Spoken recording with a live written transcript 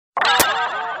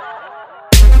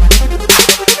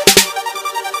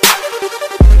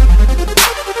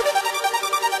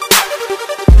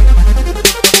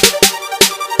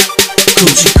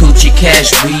Coochie coochie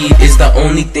cash weed is the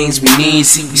only things we need.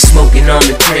 See, we smoking on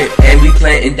the crib and we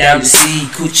planting down the seed.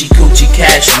 Coochie coochie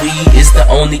cash weed is the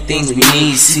only things we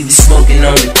need. See, we smoking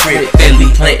on the crib and we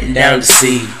planting down the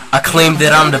seed. I claim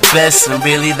that I'm the best, and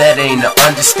really that ain't an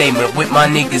understatement. With my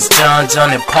niggas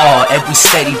JoN and Paul, and we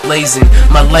steady blazing.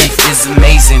 My life is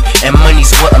amazing, and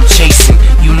money's what I'm chasing.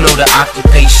 You know the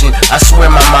occupation, I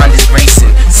swear my mind is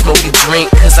racing. Smoke a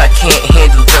drink, cause I can't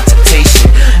handle the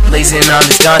temptation. Blazing on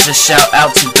this ganja, shout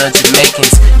out to the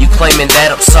Jamaicans. You claiming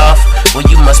that I'm soft? Well,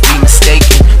 you must be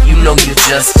mistaken. You know you're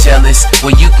just jealous,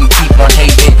 well you can keep on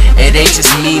hating. It ain't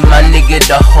just me, my nigga,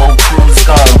 the whole crew's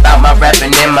gone. About my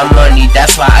rapping and my money,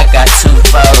 that's why I got 2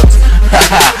 phones.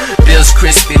 Haha, bills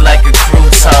crispy like a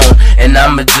crouton, and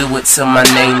I'ma do it till my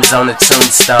name's on the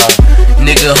tombstone.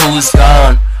 Nigga, who's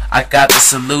gone? I got the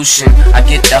solution, I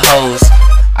get the hose.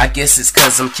 I guess it's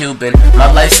cause I'm Cuban.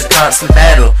 My life's a constant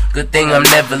battle, good thing I'm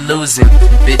never losing.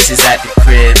 Bitches at the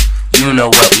crib, you know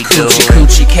what we do. Coochie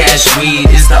coochie cash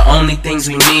weed is the only things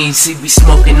we need. See, we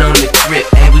smoking on the crib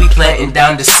and we planting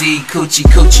down the seed. Coochie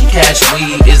coochie cash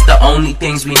weed is the only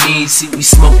things we need. See, we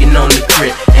smoking on the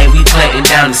crib and we planting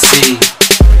down the seed.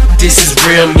 This is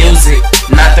real music,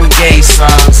 not them gay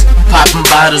songs. Popping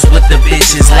bottles with the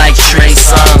bitches like Trey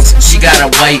songs. She got a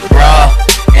white bra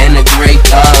and a gray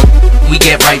thong. We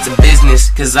get right to business,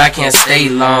 cause I can't stay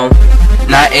long.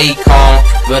 Not Akon,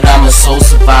 but I'm a soul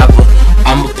survivor.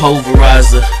 I'm a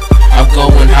pulverizer, I'm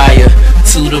going higher.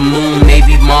 To the moon,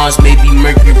 maybe Mars, maybe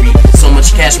Mercury. So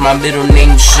much cash, my middle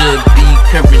name should be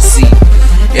currency.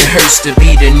 It hurts to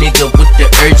be the nigga with the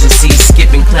urgency.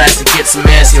 Skipping class to get some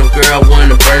ass, your girl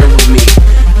wanna burn with me.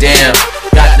 Damn,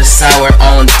 got the sour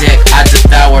on deck, I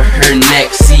devour her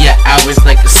neck. See her hours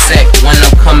like a sec when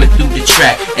I'm coming through the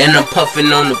track. And I'm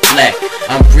puffing on the black,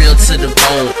 I'm real to the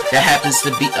bone, that happens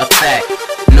to be a fact.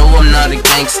 No, I'm not a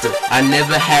gangster, I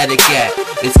never had a gap.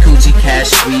 It's coochie cash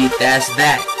weed, that's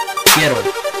that. Get 'em.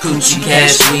 Coochie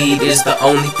cash weed is the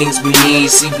only things we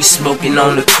need. See, we smoking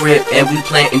on the crib and we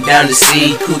planting down the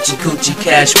seed. Coochie coochie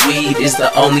cash weed is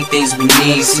the only things we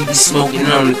need. See, we smoking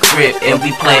on the crib and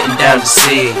we planting down the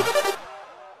seed.